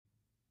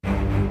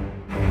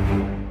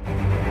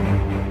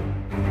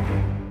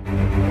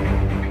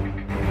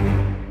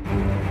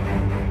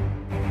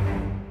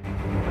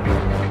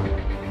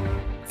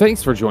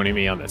Thanks for joining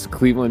me on this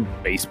Cleveland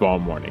baseball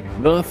morning.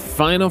 The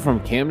final from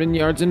Camden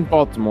Yards in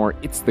Baltimore.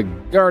 It's the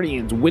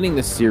Guardians winning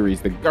the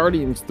series. The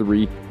Guardians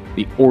 3,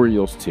 the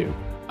Orioles 2.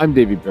 I'm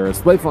Davey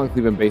Barris, lifelong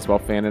Cleveland baseball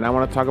fan, and I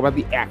want to talk about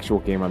the actual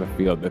game on the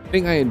field, the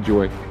thing I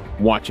enjoy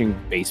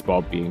watching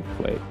baseball being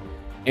played.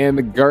 And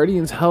the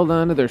Guardians held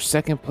on to their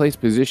second place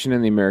position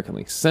in the American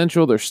League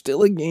Central. They're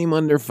still a game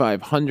under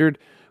 500,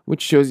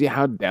 which shows you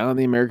how down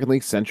the American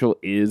League Central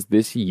is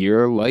this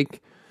year,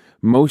 like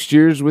most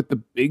years with the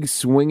big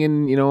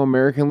swinging,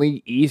 American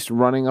League East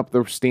running up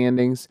the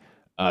standings.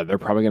 They're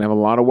probably going to have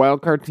a lot of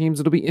wild card teams.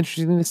 It'll be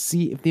interesting to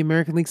see if the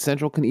American League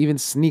Central can even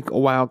sneak a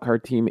wild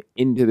card team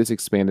into this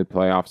expanded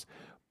playoffs.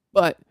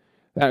 But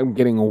I'm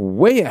getting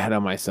way ahead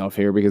of myself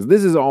here because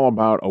this is all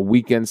about a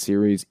weekend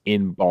series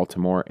in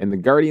Baltimore, and the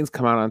Guardians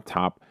come out on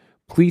top.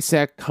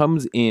 Plesac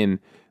comes in,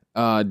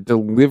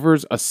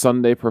 delivers a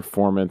Sunday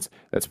performance.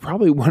 That's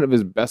probably one of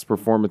his best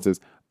performances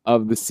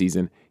of the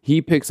season.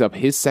 He picks up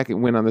his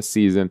second win on the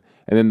season,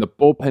 and then the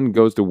bullpen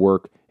goes to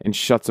work and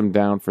shuts him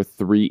down for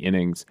 3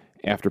 innings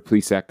after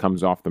Plesac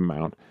comes off the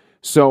mound.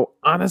 So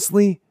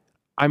honestly,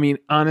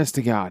 honest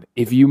to God,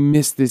 if you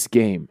miss this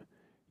game,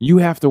 you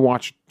have to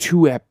watch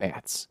 2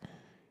 at-bats.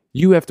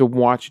 You have to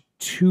watch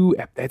 2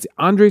 at-bats.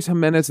 Andres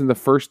Jimenez in the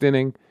first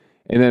inning,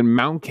 and then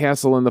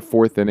Mountcastle in the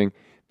 4th inning.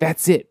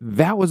 That's it.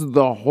 That was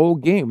the whole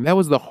game. That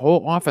was the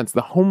whole offense.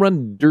 The home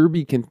run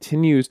derby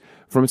continues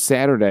from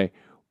Saturday.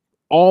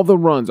 All the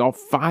runs, all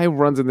 5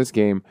 runs in this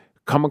game,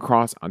 come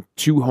across on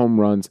 2 home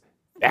runs.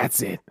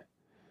 That's it.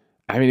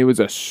 It was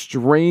a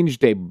strange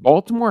day.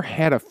 Baltimore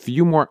had a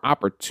few more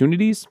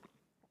opportunities.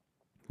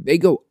 They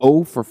go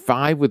 0 for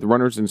 5 with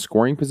runners in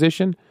scoring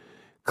position.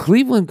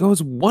 Cleveland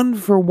goes 1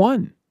 for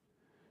 1.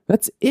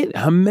 That's it.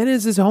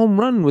 Jimenez's home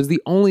run was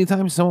the only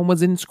time someone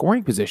was in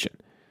scoring position.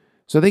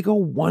 So they go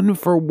 1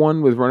 for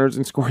 1 with runners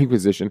in scoring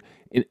position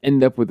and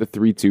end up with a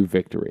 3-2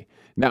 victory.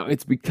 Now,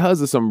 it's because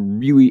of some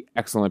really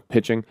excellent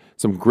pitching,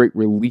 some great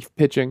relief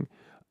pitching.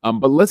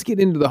 But let's get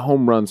into the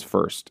home runs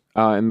first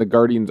and the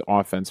Guardians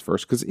offense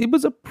first, because it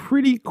was a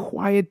pretty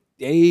quiet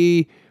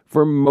day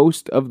for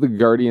most of the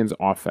Guardians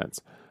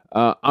offense.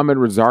 Ahmed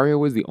Rosario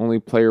was the only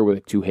player with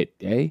a 2-hit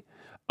day.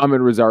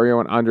 Ahmed Rosario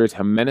and Andres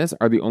Jimenez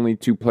are the only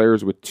 2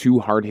 players with 2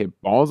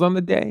 hard-hit balls on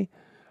the day.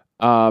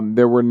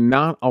 There were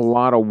not a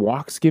lot of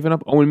walks given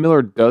up. Owen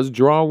Miller does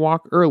draw a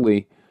walk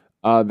early.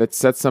 That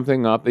sets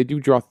something up. They do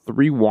draw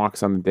 3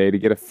 walks on the day to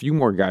get a few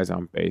more guys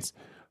on base.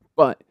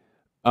 But,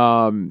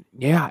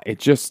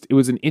 it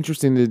was an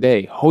interesting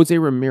day. Jose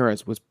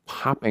Ramirez was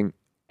popping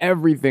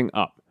everything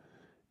up.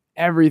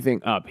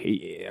 Everything up.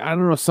 I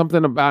don't know,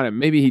 something about it.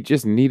 Maybe he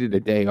just needed a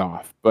day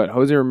off. But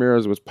Jose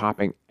Ramirez was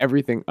popping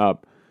everything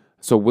up,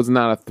 so was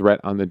not a threat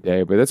on the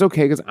day. But that's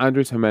okay because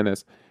Andres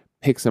Jimenez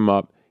picks him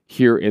up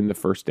here in the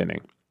first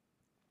inning.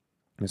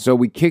 So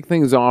we kick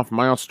things off,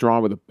 Miles Straw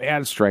with a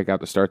bad strikeout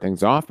to start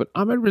things off, but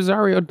Ahmed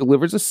Rosario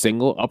delivers a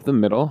single up the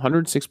middle,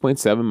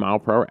 106.7 mile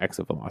per hour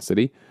exit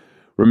velocity.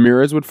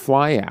 Ramirez would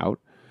fly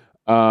out.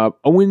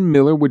 Owen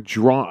Miller would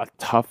draw a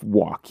tough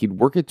walk. He'd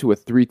work it to a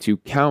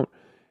 3-2 count,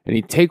 and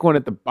he'd take one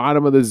at the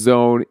bottom of the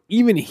zone.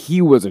 Even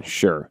he wasn't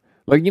sure.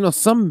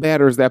 Some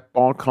batters, that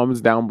ball comes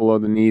down below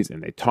the knees,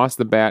 and they toss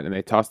the bat, and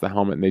they toss the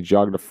helmet, and they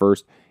jog to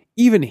first.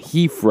 Even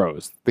he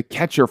froze. The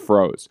catcher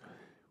froze,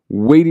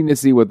 waiting to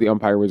see what the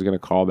umpire was going to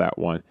call that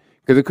one,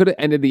 because it could have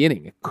ended the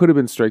inning. It could have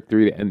been strike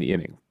 3 to end the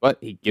inning, but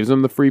he gives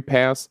him the free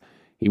pass.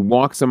 He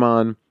walks him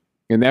on,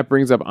 and that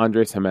brings up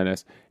Andres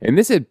Jimenez. And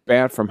this at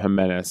bat from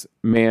Jimenez,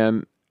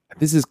 man,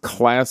 this is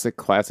classic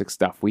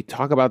stuff. We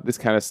talk about this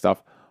kind of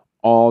stuff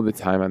all the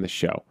time on the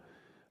show.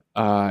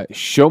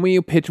 Show me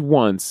you pitch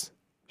once,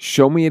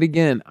 show me it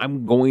again.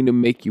 I'm going to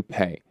make you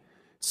pay.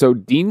 So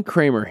Dean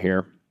Kramer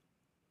here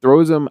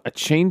throws him a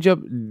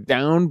changeup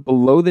down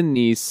below the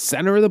knees,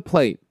 center of the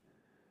plate,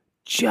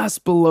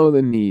 just below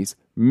the knees,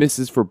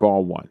 misses for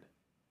ball 1.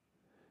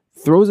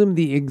 Throws him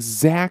the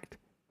exact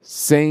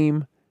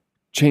same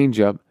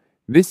changeup.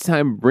 This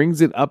time brings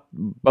it up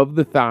above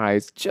the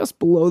thighs, just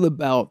below the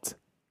belt.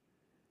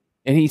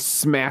 And he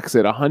smacks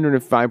it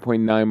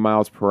 105.9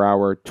 miles per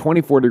hour,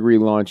 24-degree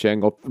launch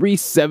angle,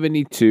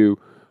 372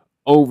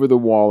 over the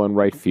wall in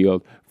right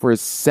field for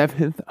his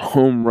 7th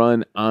home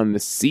run on the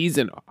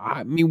season.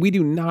 We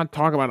do not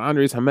talk about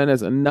Andres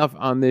Jimenez enough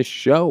on this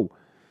show.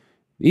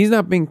 He's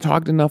not being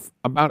talked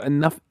about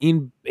enough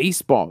in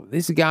baseball.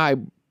 This guy,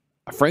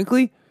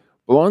 frankly,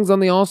 belongs on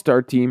the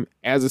All-Star team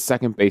as a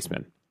second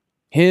baseman.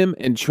 Him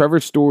and Trevor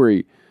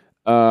Story,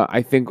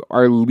 I think,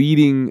 are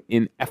leading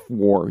in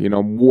F-WAR,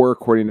 WAR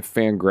according to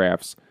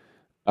Fangraphs,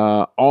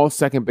 all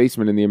second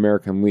basemen in the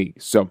American League.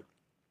 So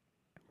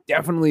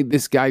definitely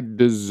this guy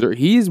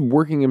he's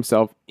working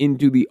himself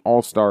into the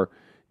All-Star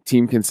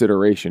team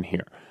consideration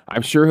here.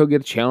 I'm sure he'll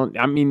get a challenge.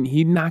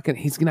 He's not going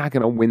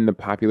to win the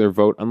popular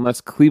vote unless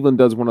Cleveland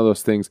does one of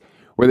those things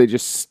where they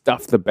just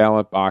stuff the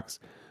ballot box.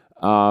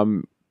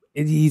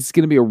 He's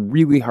going to be a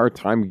really hard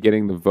time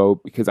getting the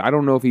vote because I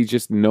don't know if he's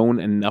just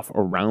known enough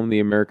around the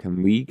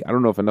American League. I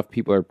don't know if enough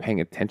people are paying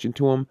attention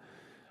to him.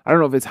 I don't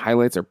know if his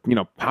highlights are,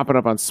 popping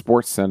up on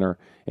SportsCenter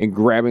and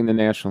grabbing the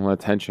national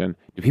attention.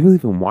 Do people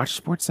even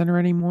watch SportsCenter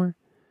anymore?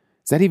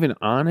 Is that even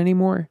on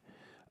anymore?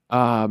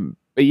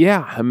 But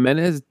yeah,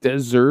 Jimenez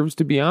deserves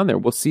to be on there.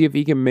 We'll see if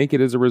he can make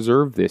it as a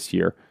reserve this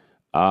year.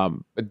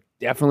 But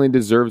definitely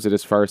deserves it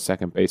as far as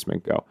second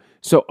baseman go.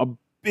 So a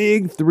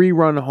big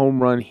 3-run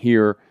home run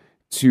here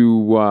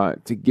to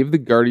give the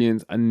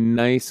Guardians a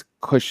nice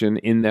cushion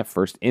in that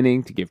first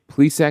inning, to give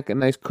Plesac a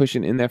nice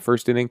cushion in that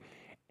first inning,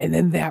 and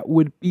then that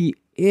would be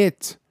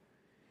it.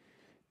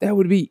 That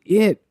would be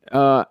it.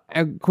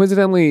 And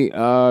coincidentally,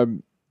 Oscar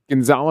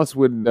Gonzalez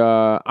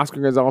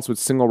would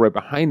single right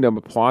behind him,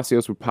 but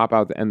Palacios would pop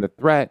out to end the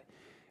threat.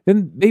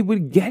 Then they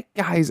would get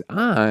guys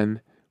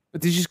on,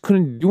 but they just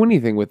couldn't do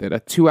anything with it. A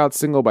 2-out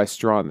single by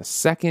Straw in the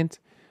second.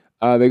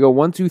 They go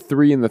 1, 2,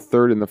 3 in the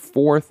third and the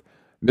fourth.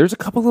 There's a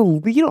couple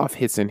of leadoff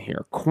hits in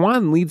here.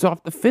 Kwan leads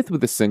off the fifth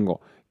with a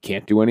single.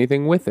 Can't do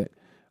anything with it.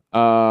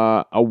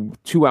 A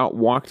 2-out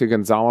walk to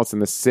Gonzalez in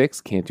the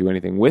sixth. Can't do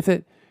anything with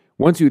it.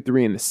 1, 2,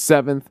 3 in the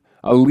seventh.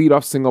 A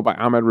leadoff single by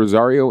Ahmed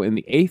Rosario in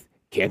the eighth.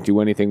 Can't do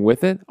anything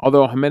with it.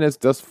 Although Jimenez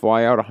does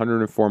fly out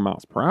 104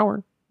 miles per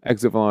hour.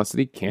 Exit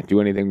velocity. Can't do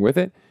anything with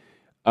it.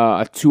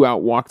 A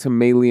 2-out walk to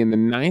Maley in the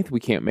ninth. We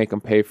can't make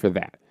him pay for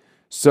that.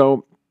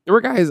 So there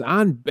were guys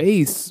on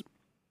base.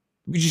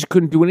 We just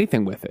couldn't do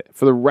anything with it.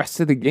 For the rest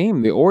of the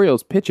game, the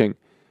Orioles pitching,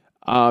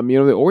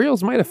 the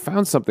Orioles might have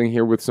found something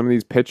here with some of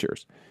these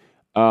pitchers.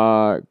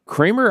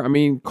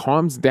 Kramer,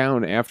 calms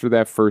down after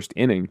that first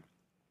inning.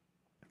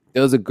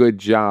 Does a good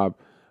job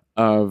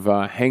of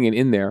hanging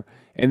in there.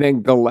 And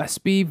then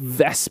Gillespie,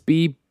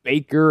 Vespi,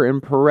 Baker,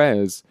 and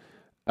Perez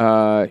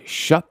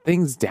shut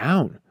things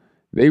down.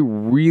 They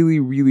really,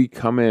 really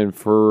come in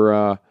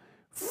for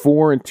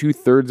 4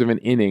 2/3 of an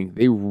inning.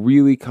 They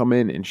really come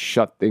in and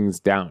shut things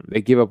down.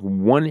 They give up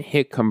 1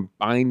 hit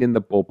combined in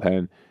the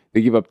bullpen.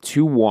 They give up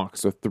 2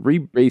 walks, so 3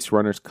 base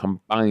runners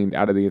combined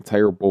out of the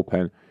entire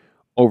bullpen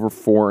over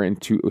 4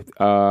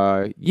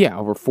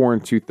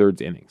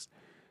 2/3 innings.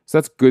 So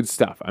that's good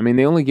stuff.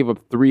 They only give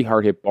up 3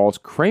 hard hit balls.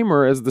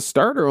 Kramer, as the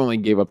starter, only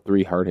gave up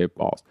 3 hard hit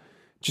balls.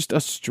 Just a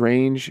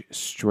strange,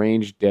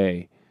 strange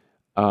day.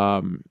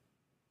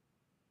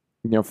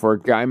 For a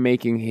guy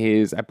making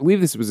his, I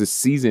believe this was a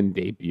season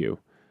debut,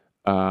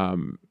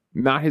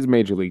 not his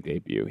major league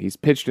debut. He's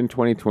pitched in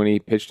 2020,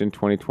 pitched in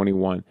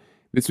 2021.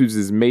 This was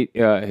his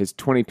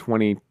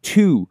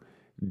 2022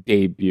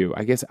 debut.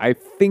 I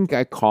think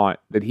I caught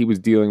that he was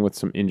dealing with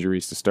some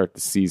injuries to start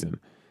the season.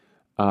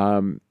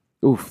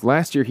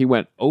 Last year he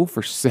went 0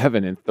 for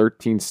 7 in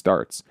 13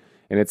 starts,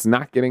 and it's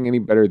not getting any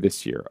better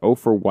this year. 0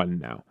 for 1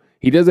 now.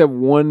 He does have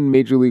 1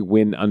 major league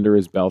win under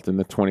his belt in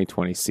the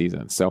 2020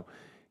 season, so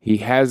he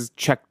has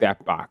checked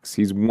that box.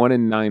 He's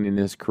 1-9 in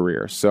his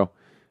career. So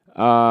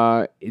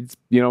it's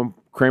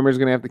Kramer's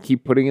going to have to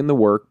keep putting in the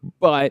work,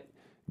 but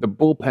the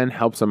bullpen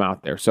helps him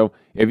out there. So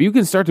if you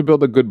can start to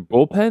build a good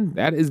bullpen,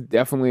 that is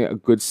definitely a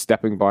good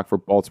stepping block for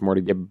Baltimore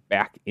to get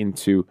back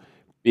into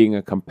being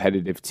a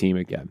competitive team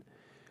again.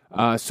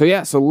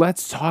 So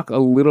let's talk a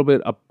little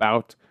bit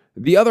about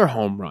the other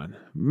home run,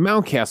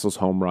 Mountcastle's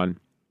home run,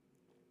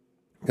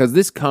 because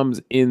this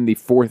comes in the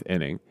 4th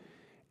inning.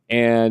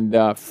 And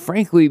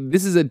frankly,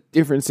 this is a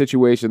different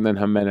situation than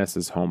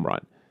Jimenez's home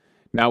run.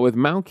 Now, with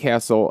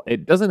Mountcastle,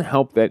 it doesn't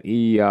help that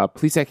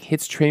Plesac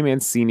hits Trey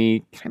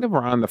Mancini kind of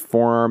around the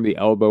forearm, the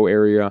elbow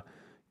area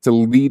to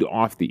lead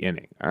off the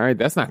inning. All right,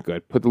 that's not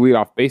good. Put the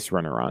leadoff base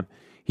runner on.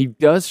 He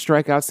does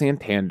strike out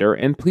Santander,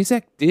 and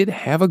Plesac did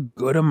have a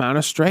good amount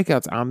of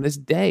strikeouts on this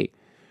day.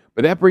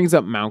 But that brings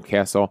up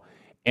Mountcastle,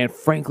 and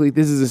frankly,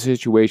 this is a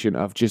situation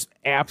of just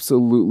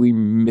absolutely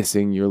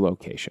missing your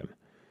location.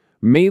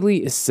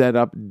 Maley is set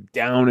up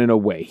down and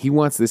away. He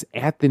wants this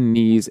at the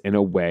knees and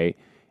away,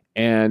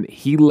 and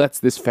he lets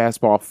this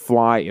fastball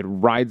fly. It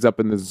rides up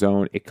in the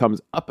zone. It comes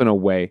up and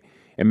away,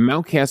 and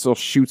Mountcastle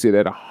shoots it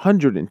at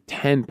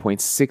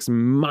 110.6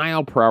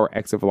 mile per hour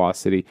exit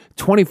velocity,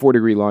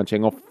 24-degree launch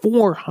angle,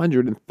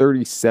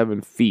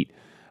 437 feet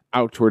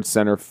out towards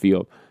center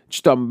field.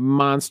 Just a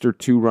monster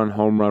 2-run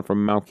home run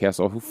from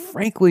Mountcastle, who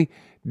frankly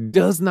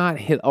does not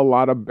hit a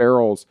lot of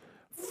barrels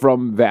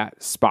from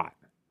that spot.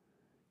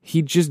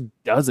 He just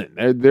doesn't.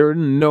 There are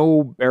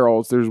no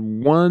barrels. There's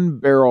 1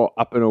 barrel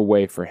up and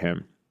away for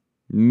him.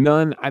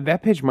 None.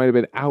 That pitch might have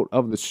been out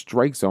of the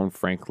strike zone,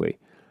 frankly.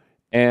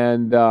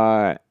 And,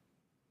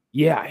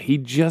 he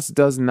just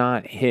does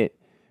not hit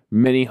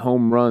many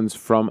home runs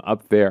from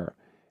up there.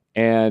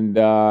 And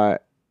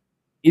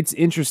it's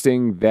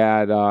interesting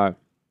that,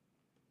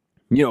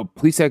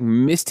 Plesac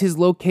missed his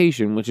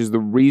location, which is the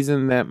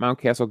reason that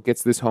Mountcastle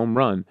gets this home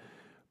run.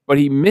 But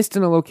he missed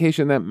in a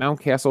location that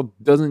Mountcastle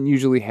doesn't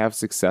usually have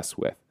success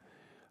with.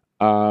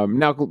 Now,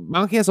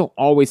 Mountcastle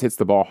always hits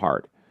the ball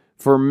hard.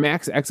 For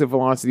max exit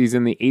velocity, he's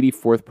in the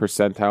 84th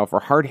percentile.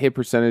 For hard hit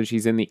percentage,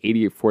 he's in the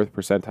 84th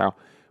percentile.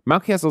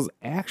 Mountcastle's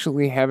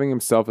actually having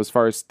himself, as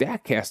far as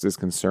StatCast is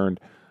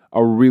concerned,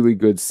 a really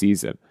good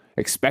season.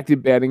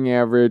 Expected batting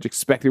average,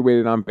 expected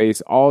weighted on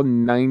base, all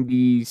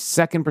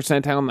 92nd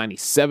percentile,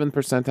 97th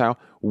percentile,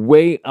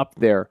 way up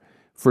there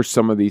for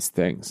some of these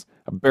things.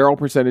 A barrel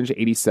percentage,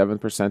 87th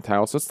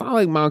percentile. So it's not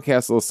like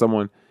Mountcastle is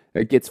someone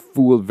that gets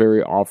fooled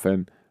very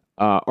often.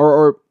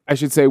 Or I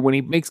should say, when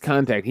he makes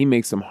contact, he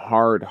makes some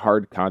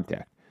hard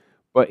contact.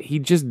 But he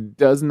just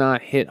does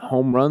not hit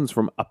home runs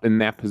from up in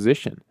that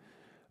position,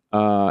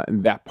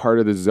 in that part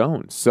of the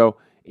zone. So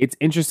it's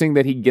interesting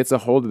that he gets a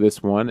hold of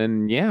this one.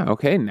 And yeah,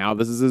 okay, now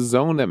this is a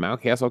zone that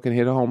Mountcastle can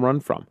hit a home run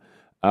from.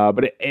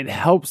 But it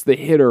helps the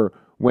hitter,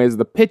 whereas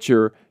the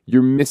pitcher,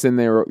 you're missing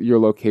your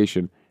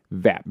location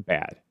that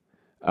bad.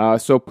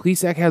 So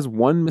Plesac has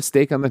one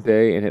mistake on the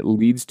day, and it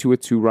leads to a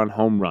 2-run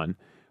home run.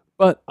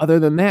 But other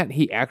than that,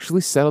 he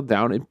actually settled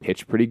down and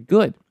pitched pretty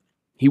good.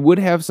 He would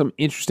have some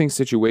interesting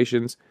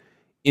situations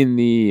in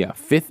the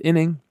 5th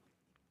inning,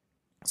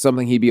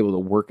 something he'd be able to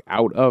work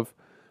out of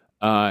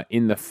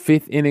in the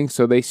 5th inning.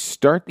 So they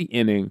start the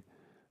inning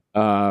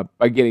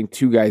by getting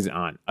 2 guys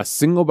on. A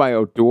single by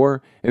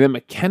Odor, and then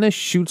McKenna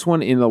shoots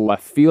one in the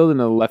left field, in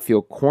the left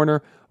field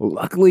corner.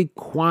 Luckily,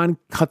 Kwan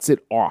cuts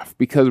it off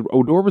because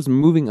Odor was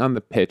moving on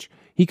the pitch.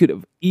 He could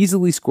have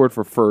easily scored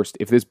for first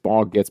if this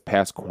ball gets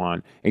past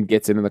Kwan and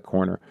gets into the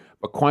corner.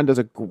 But Kwan does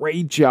a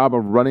great job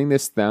of running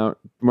this down,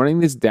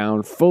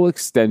 full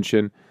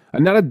extension.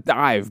 Not a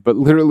dive, but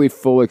literally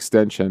full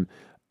extension.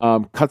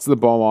 Cuts the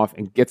ball off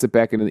and gets it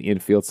back into the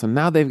infield. So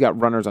now they've got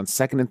runners on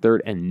second and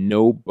third and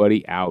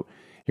nobody out.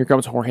 Here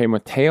comes Jorge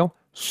Mateo,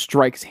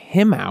 strikes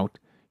him out.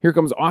 Here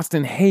comes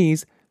Austin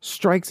Hayes,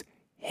 strikes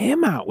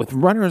him out with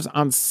runners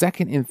on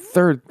second and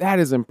third. That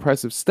is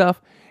impressive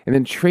stuff. And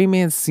then Trey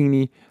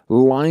Mancini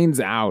lines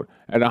out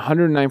at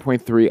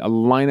 109.3, a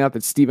line out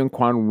that Stephen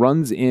Kwan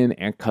runs in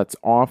and cuts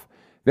off.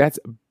 That's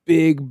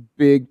big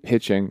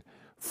pitching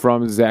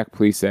from Zach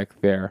Plesac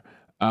there.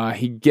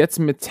 He gets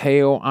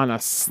Mateo on a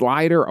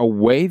slider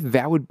away.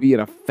 That would be an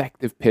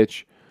effective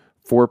pitch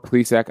for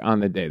Plesac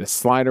on the day. The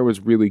slider was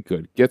really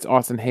good. Gets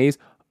Austin Hayes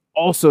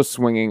also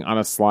swinging on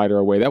a slider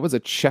away. That was a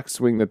check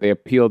swing that they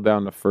appealed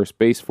down to first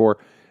base for.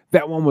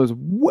 That one was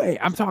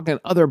I'm talking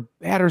other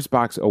batter's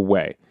box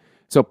away.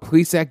 So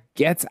Plesac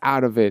gets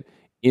out of it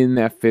in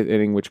that 5th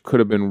inning, which could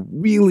have been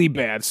really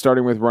bad,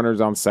 starting with runners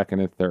on second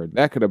and third.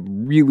 That could have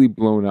really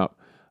blown up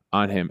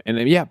on him. And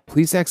then, yeah,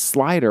 Plesac's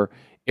slider,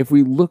 if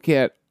we look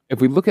at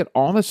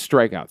all the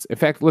strikeouts, in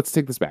fact, let's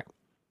take this back.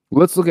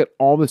 Let's look at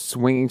all the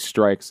swinging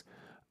strikes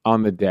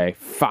on the day.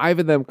 5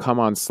 of them come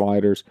on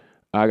sliders.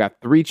 I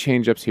got 3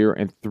 changeups here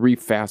and 3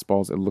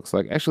 fastballs, it looks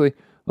like. Actually,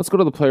 let's go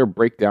to the player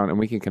breakdown and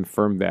we can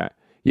confirm that.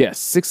 Yes,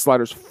 6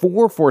 sliders,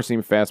 4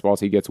 four-seam fastballs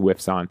he gets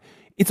whiffs on.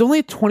 It's only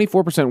a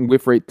 24%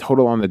 whiff rate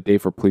total on the day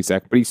for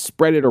Plesac, but he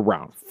spread it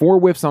around. 4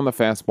 whiffs on the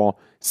fastball,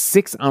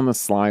 6 on the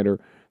slider,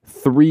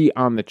 3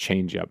 on the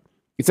changeup.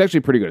 It's actually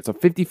pretty good. It's a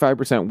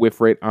 55%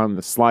 whiff rate on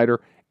the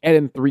slider. Add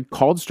in 3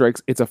 called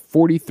strikes, it's a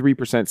 43%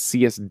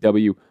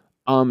 CSW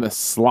on the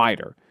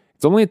slider.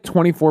 It's only a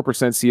 24%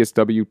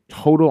 CSW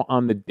total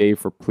on the day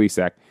for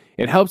Plesac.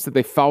 It helps that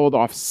they fouled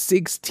off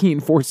 16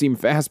 four-seam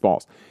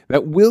fastballs.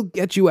 That will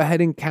get you ahead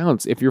in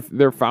counts if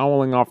they're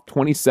fouling off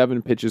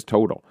 27 pitches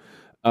total.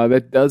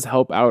 That does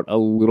help out a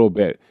little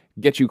bit,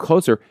 get you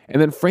closer.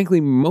 And then,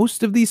 frankly,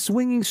 most of these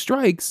swinging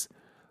strikes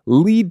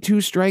lead to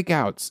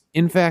strikeouts.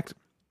 In fact,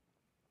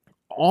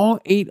 all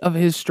 8 of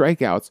his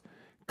strikeouts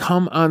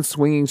come on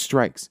swinging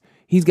strikes.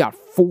 He's got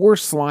 4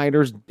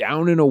 sliders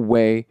down and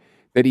away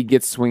that he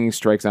gets swinging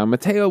strikes on.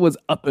 Mateo was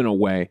up and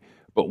away,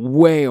 but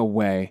way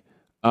away.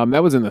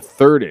 That was in the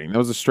 3rd inning. That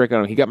was a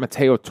strikeout. He got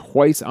Mateo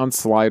twice on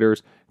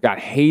sliders, got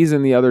Hayes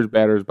in the other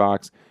batter's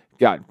box,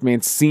 got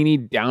Mancini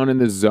down in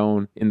the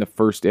zone in the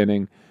 1st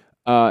inning.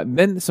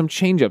 Then some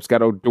changeups.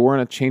 Got Odor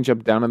and a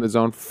changeup down in the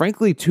zone.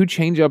 Frankly, 2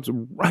 changeups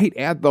right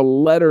at the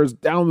letters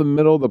down the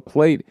middle of the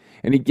plate,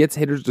 and he gets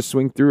hitters to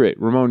swing through it.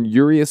 Ramon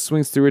Urias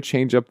swings through a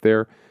changeup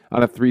there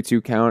on a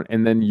 3-2 count,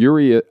 and then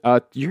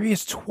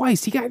Urias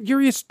twice. He got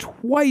Urias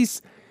twice.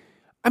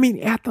 I mean,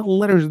 at the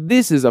letters,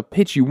 this is a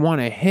pitch you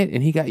want to hit,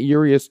 and he got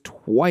Urias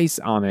twice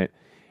on it.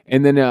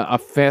 And then a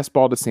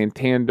fastball to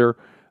Santander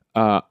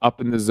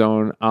up in the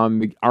zone on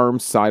the arm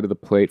side of the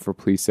plate for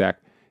Plesac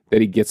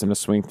that he gets him to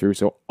swing through.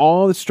 So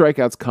all the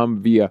strikeouts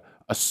come via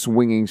a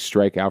swinging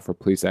strikeout for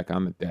Plesac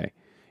on the day.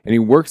 And he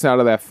works out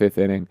of that 5th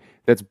inning.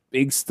 That's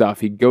big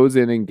stuff. He goes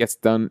in and gets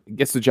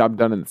the job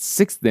done in the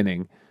 6th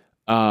inning.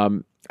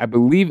 I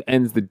believe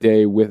ends the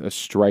day with a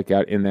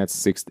strikeout in that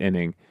 6th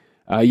inning.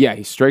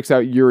 He strikes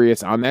out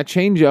Urias on that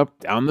changeup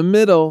down the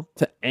middle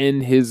to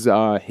end his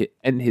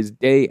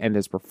day and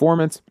his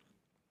performance.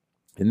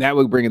 And that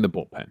would bring in the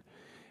bullpen.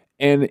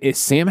 And it's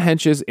Sam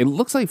Hentges. It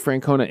looks like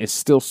Francona is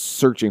still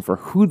searching for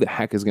who the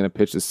heck is going to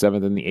pitch the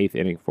 7th and the 8th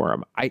inning for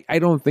him. I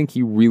don't think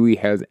he really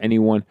has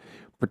anyone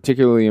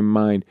particularly in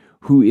mind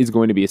who is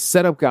going to be a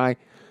setup guy,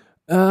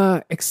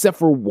 except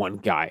for one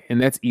guy,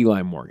 and that's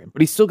Eli Morgan.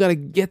 But he's still got to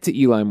get to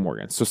Eli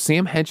Morgan. So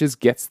Sam Hentges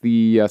gets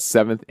the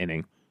 7th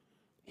inning.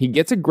 He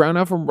gets a ground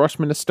out from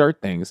Rushman to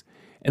start things,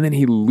 and then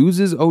he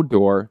loses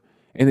Odor,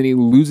 and then he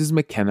loses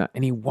McKenna,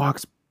 and he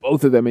walks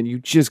both of them, and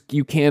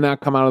you cannot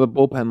come out of the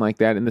bullpen like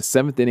that in the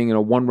 7th inning in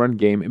a 1-run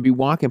game and be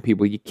walking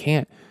people. You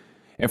can't.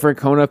 And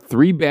Francona,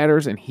 3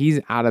 batters, and he's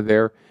out of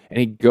there, and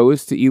he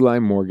goes to Eli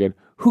Morgan,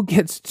 who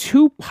gets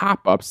 2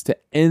 pop-ups to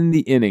end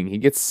the inning. He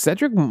gets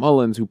Cedric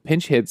Mullins, who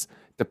pinch hits,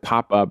 to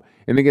pop up,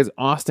 and then gets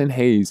Austin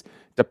Hayes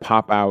to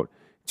pop out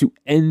to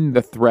end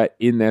the threat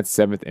in that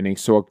 7th inning.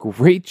 So a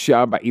great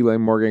job by Eli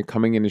Morgan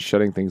coming in and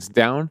shutting things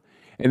down.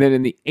 And then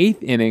in the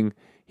 8th inning,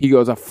 he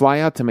goes a fly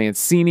out to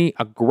Mancini,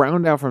 a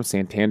ground out from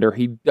Santander.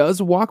 He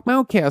does walk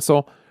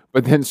Mountcastle,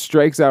 but then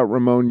strikes out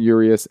Ramon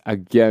Urias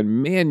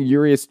again. Man,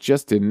 Urias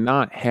just did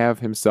not have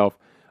himself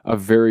a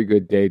very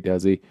good day,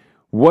 does he?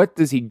 What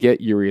does he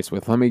get Urias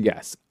with? Let me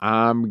guess.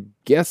 I'm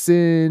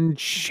guessing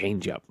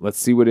changeup. Let's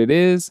see what it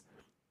is.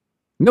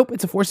 Nope,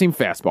 it's a 4-seam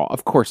fastball.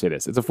 Of course it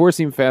is. It's a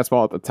 4-seam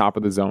fastball at the top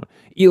of the zone.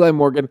 Eli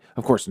Morgan,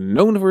 of course,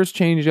 known for his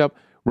changeup.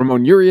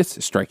 Ramon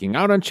Urias striking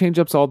out on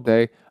changeups all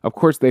day. Of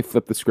course, they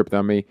flip the script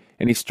on me,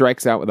 and he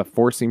strikes out with a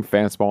 4-seam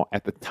fastball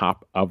at the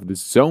top of the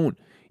zone.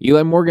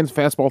 Eli Morgan's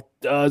fastball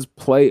does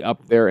play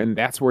up there, and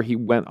that's where he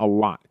went a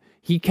lot.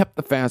 He kept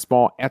the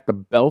fastball at the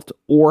belt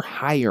or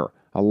higher.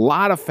 A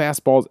lot of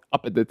fastballs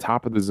up at the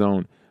top of the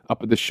zone,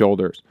 up at the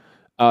shoulders,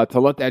 to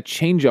let that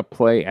changeup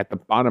play at the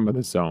bottom of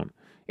the zone,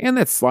 and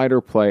that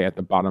slider play at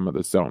the bottom of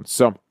the zone.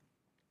 So,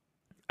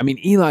 I mean,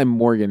 Eli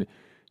Morgan,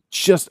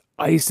 just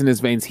ice in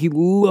his veins. He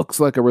looks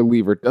like a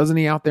reliever, doesn't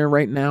he, out there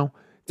right now?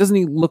 Doesn't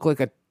he look like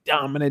a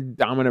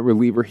dominant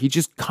reliever? He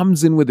just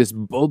comes in with this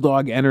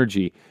bulldog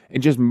energy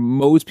and just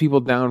mows people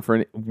down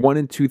for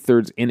 1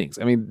 2/3 innings.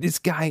 I mean, this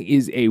guy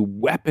is a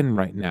weapon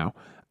right now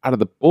out of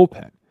the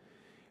bullpen.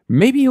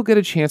 Maybe he'll get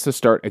a chance to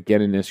start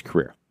again in his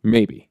career.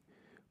 Maybe.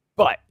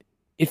 But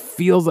it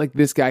feels like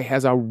this guy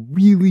has a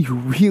really,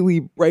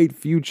 really bright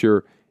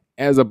future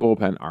as a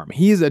bullpen arm.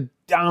 He is a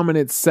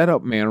dominant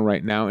setup man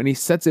right now, and he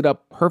sets it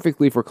up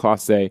perfectly for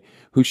Clase,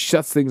 who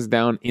shuts things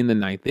down in the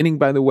 9th inning,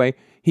 by the way.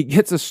 He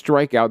gets a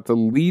strikeout to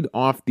lead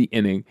off the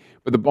inning,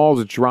 but the ball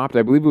is dropped.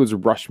 I believe it was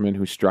Rushman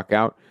who struck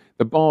out.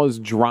 The ball is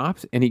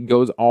dropped, and he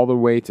goes all the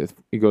way to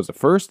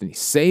first, and he's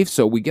safe.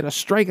 So we get a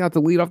strikeout to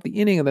lead off the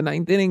inning of the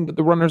 9th inning, but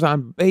the runner's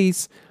on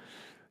base.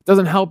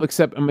 Doesn't help,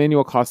 except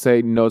Emmanuel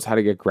Clase knows how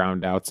to get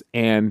ground outs,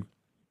 and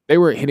they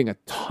were hitting a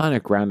ton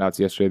of ground outs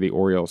yesterday, the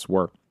Orioles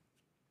were.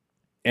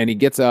 And he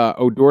gets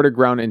Odor to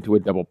ground into a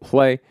double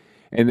play,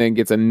 and then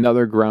gets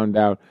another ground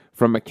out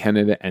from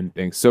McKenna to end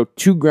things. So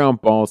 2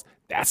 ground balls,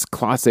 that's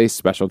Clase's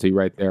specialty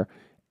right there.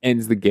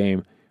 Ends the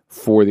game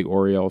for the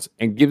Orioles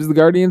and gives the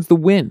Guardians the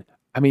win.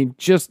 I mean,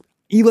 just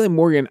Eli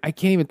Morgan, I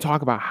can't even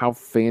talk about how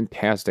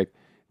fantastic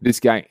this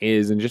guy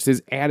is and just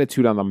his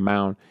attitude on the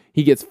mound.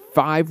 He gets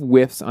 5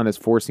 whiffs on his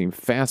 4-seam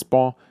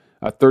fastball,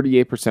 a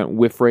 38%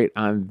 whiff rate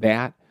on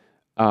that.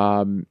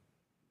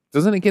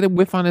 Doesn't it get a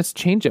whiff on his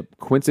changeup?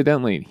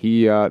 Coincidentally,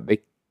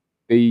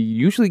 they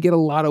usually get a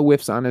lot of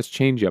whiffs on his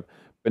changeup,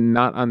 but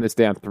not on this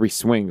day on 3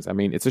 swings. I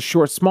mean, it's a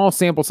small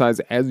sample size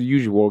as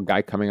usual,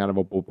 guy coming out of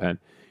a bullpen,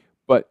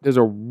 but does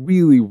a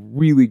really,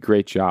 really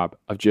great job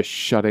of just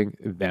shutting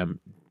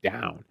them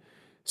down.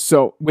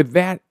 So with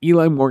that,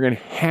 Eli Morgan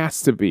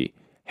Plesac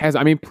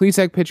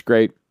pitched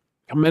great.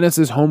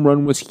 Jimenez's home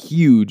run was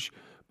huge,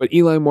 but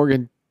Eli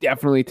Morgan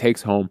definitely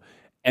takes home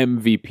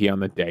MVP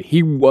on the day.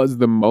 He was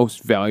the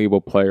most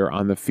valuable player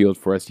on the field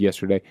for us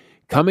yesterday,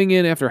 coming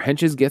in after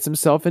Henches gets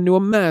himself into a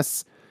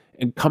mess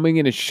and coming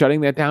in and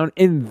shutting that down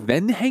and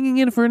then hanging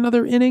in for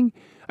another inning.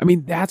 I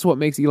mean, that's what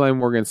makes Eli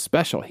Morgan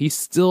special. He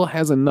still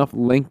has enough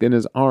length in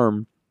his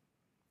arm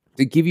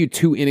to give you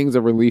 2 innings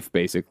of relief,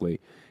 basically.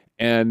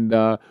 And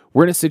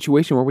we're in a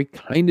situation where we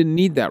kind of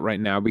need that right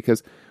now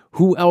because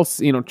who else?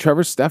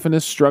 Trevor Stephan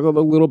has struggled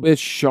a little bit.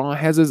 Shaw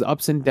has his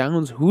ups and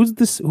downs. Who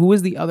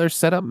is the other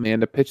setup man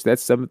to pitch that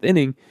 7th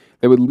inning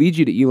that would lead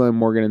you to Eli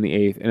Morgan in the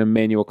 8th and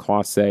Emmanuel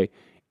Clase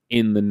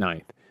in the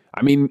 9th?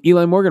 I mean,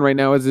 Eli Morgan right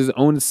now is his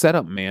own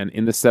setup man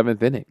in the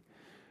 7th inning.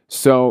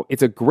 So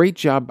it's a great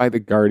job by the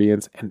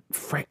Guardians. And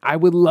Frank, I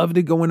would love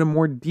to go into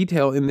more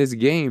detail in this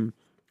game.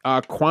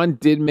 Quan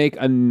did make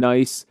a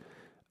nice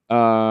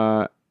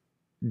diving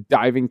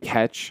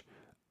catch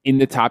in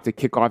the top to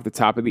kick off the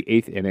top of the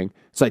 8th inning.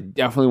 So I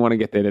definitely want to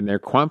get that in there.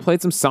 Quan played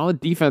some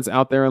solid defense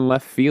out there in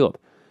left field.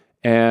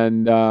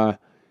 And,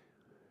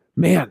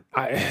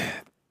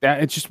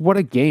 it's just what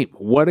a game.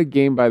 What a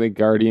game by the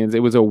Guardians.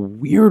 It was a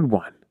weird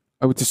one.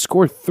 To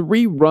score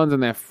 3 runs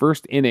in that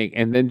first inning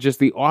and then just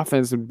the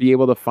offense would be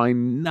able to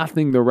find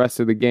nothing the rest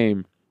of the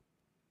game.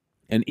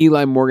 And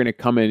Eli Morgan to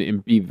come in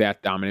and be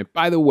that dominant.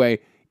 By the way,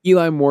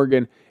 Eli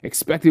Morgan,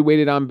 expected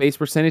weighted on base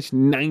percentage,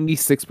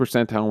 96th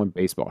percentile in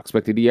baseball.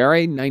 Expected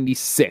ERA,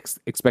 96th.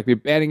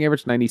 Expected batting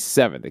average,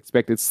 97th.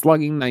 Expected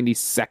slugging,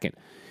 92nd.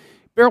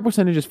 Barrel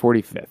percentage is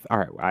 45th.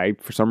 All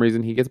right, for some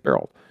reason, he gets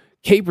barreled.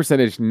 K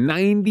percentage,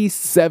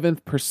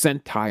 97th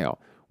percentile.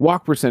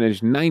 Walk percentage,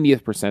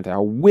 90th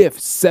percentile. Whiff,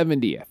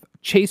 70th.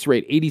 Chase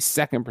rate,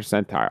 82nd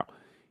percentile.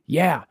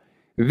 Yeah,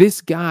 this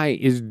guy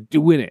is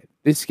doing it.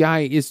 This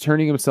guy is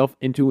turning himself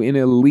into an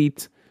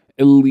elite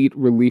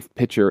relief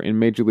pitcher in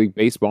Major League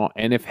Baseball.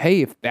 And if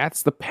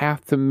that's the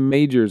path to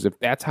majors, if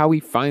that's how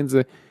he finds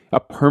a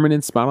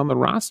permanent spot on the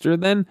roster,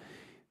 then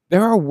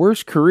there are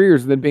worse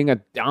careers than being a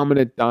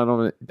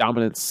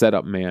dominant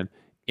setup man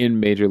in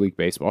Major League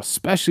Baseball,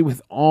 especially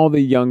with all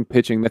the young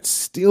pitching that's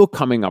still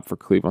coming up for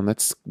Cleveland,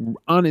 that's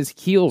on his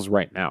heels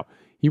right now.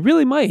 He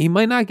really might. He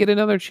might not get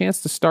another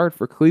chance to start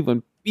for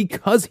Cleveland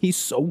because he's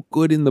so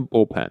good in the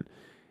bullpen.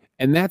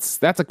 And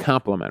that's a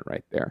compliment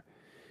right there.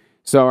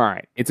 So, all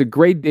right, it's a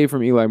great day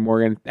from Eli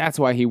Morgan. That's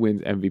why he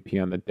wins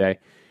MVP on the day.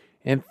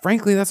 And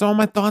frankly, that's all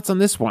my thoughts on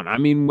this one. I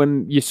mean,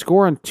 when you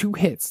score on 2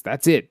 hits,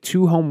 that's it,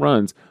 2 home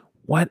runs.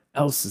 What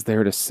else is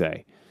there to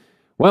say?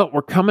 Well,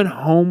 we're coming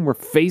home. We're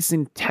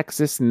facing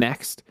Texas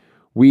next.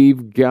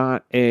 We've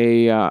got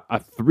a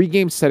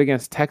 3-game set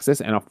against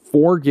Texas and a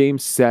 4-game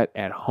set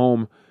at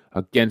home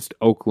against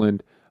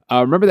Oakland.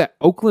 Remember that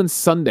Oakland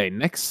Sunday,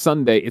 next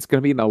Sunday, it's going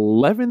to be an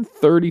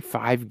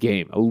 11:35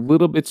 game. A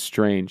little bit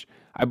strange.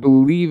 I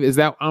believe, is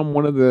that on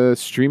one of the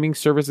streaming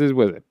services?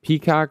 Was it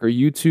Peacock or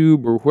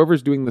YouTube or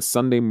whoever's doing the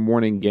Sunday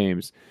morning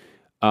games?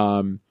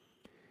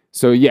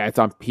 So yeah, it's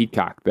on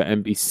Peacock, the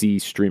NBC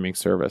streaming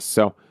service.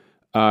 So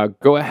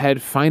go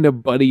ahead, find a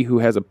buddy who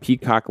has a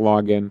Peacock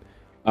login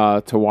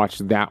to watch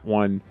that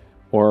one,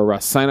 or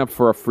sign up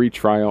for a free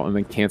trial and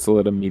then cancel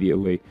it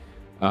immediately.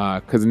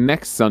 Because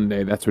next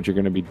Sunday, that's what you're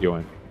going to be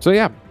doing. So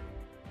yeah,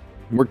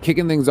 we're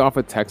kicking things off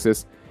at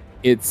Texas.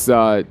 It's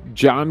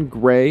John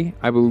Gray,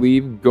 I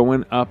believe,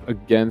 going up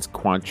against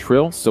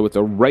Quantrill. So it's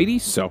a righty.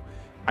 So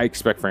I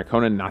expect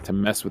Francona not to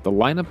mess with the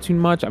lineup too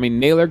much. I mean,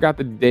 Naylor got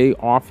the day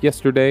off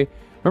yesterday.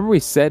 Remember we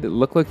said it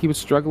looked like he was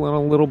struggling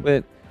a little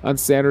bit on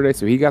Saturday,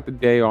 so he got the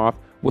day off.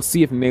 We'll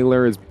see if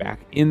Naylor is back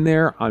in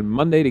there on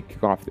Monday to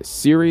kick off this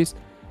series.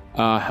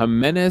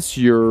 Jimenez,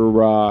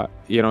 your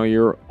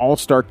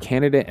all-star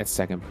candidate at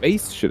second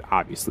base, should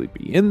obviously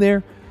be in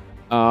there.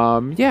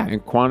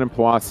 And Quan and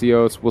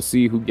Palacios, we'll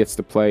see who gets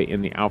to play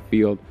in the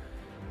outfield.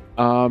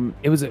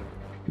 It's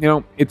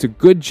a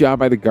good job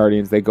by the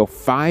Guardians. They go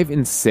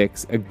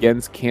 5-6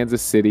 against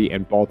Kansas City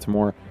and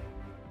Baltimore.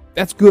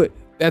 That's good.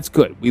 That's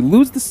good. We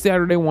lose the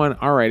Saturday one.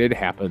 All right, it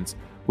happens.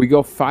 We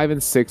go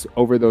 5-6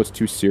 over those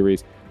 2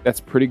 series. That's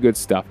pretty good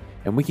stuff.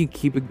 And we can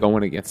keep it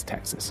going against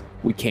Texas.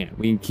 We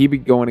can keep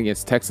it going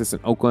against Texas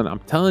and Oakland. I'm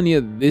telling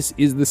you, this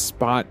is the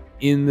spot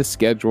in the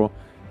schedule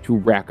to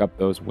rack up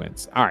those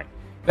wins. All right,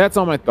 that's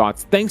all my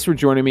thoughts. Thanks for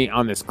joining me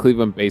on this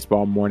Cleveland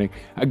baseball morning.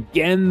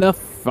 Again, the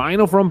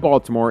final from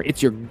Baltimore.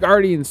 It's your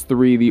Guardians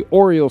 3, the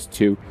Orioles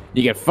 2.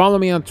 You can follow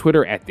me on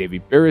Twitter at Davey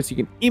Barris. You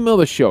can email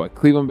the show at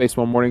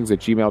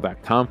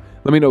clevelandbaseballmornings@gmail.com.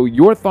 Let me know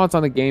your thoughts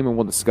on the game, and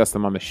we'll discuss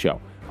them on the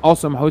show.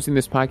 Also, I'm hosting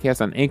this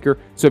podcast on Anchor,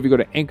 so if you go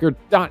to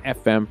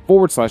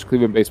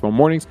anchor.fm/Cleveland Baseball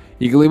Mornings,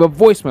 you can leave a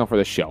voicemail for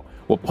the show.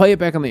 We'll play it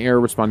back on the air,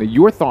 respond to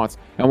your thoughts,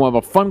 and we'll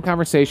have a fun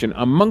conversation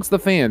amongst the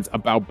fans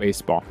about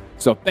baseball.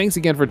 So thanks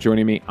again for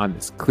joining me on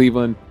this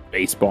Cleveland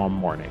Baseball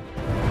Morning.